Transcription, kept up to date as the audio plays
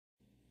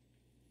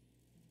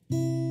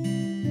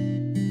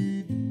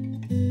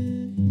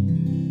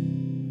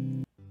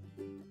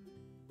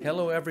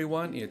Hello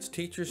everyone, it's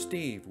Teacher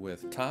Steve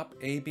with Top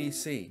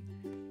ABC,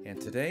 and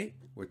today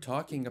we're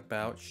talking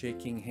about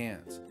shaking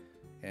hands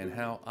and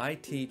how I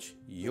teach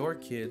your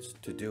kids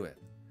to do it.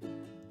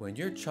 When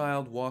your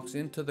child walks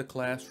into the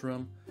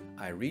classroom,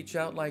 I reach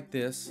out like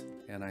this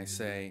and I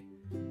say,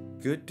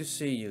 "Good to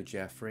see you,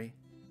 Jeffrey."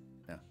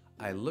 Now,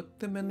 I look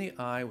them in the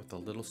eye with a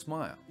little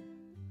smile.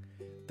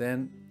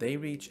 Then they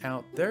reach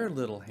out their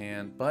little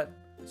hand, but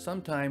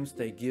sometimes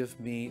they give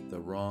me the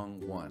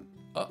wrong one.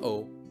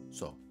 Uh-oh,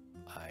 so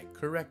I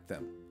correct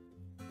them.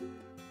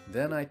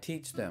 Then I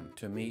teach them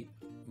to meet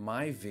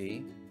my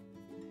V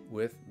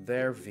with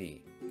their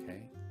V,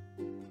 okay?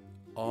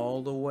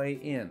 All the way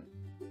in.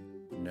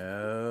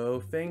 No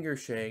finger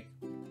shake.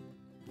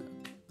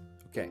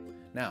 Okay,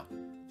 now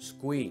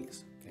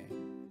squeeze, okay?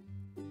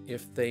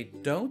 If they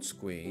don't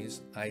squeeze,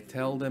 I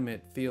tell them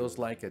it feels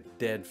like a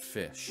dead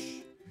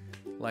fish.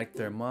 Like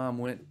their mom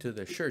went to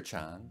the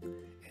Shirchang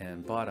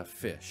and bought a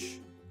fish.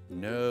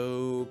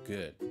 No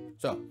good.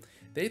 So,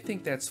 they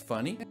think that's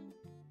funny,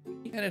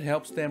 and it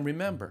helps them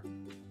remember.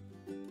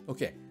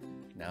 Okay,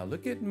 now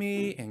look at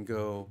me and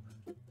go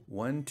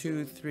 1,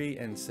 2, 3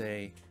 and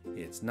say,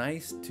 "It's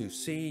nice to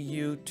see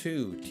you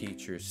too,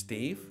 Teacher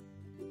Steve."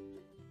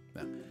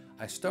 Now,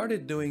 I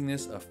started doing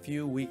this a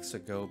few weeks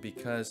ago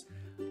because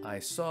I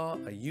saw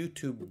a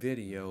YouTube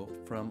video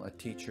from a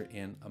teacher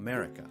in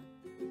America.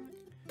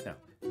 Now,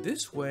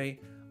 this way,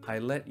 I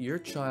let your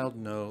child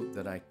know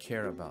that I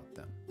care about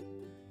them.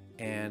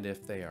 And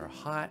if they are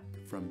hot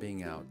from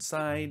being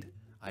outside,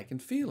 I can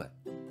feel it.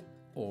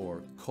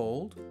 Or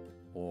cold,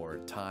 or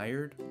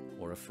tired,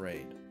 or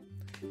afraid.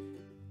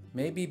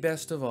 Maybe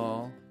best of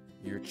all,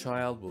 your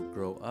child will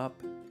grow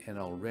up and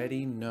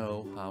already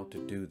know how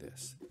to do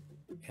this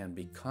and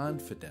be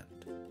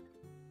confident.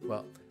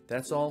 Well,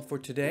 that's all for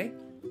today.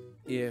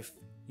 If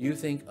you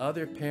think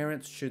other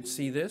parents should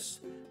see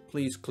this,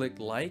 please click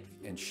like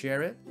and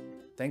share it.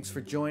 Thanks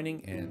for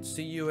joining and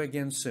see you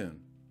again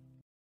soon.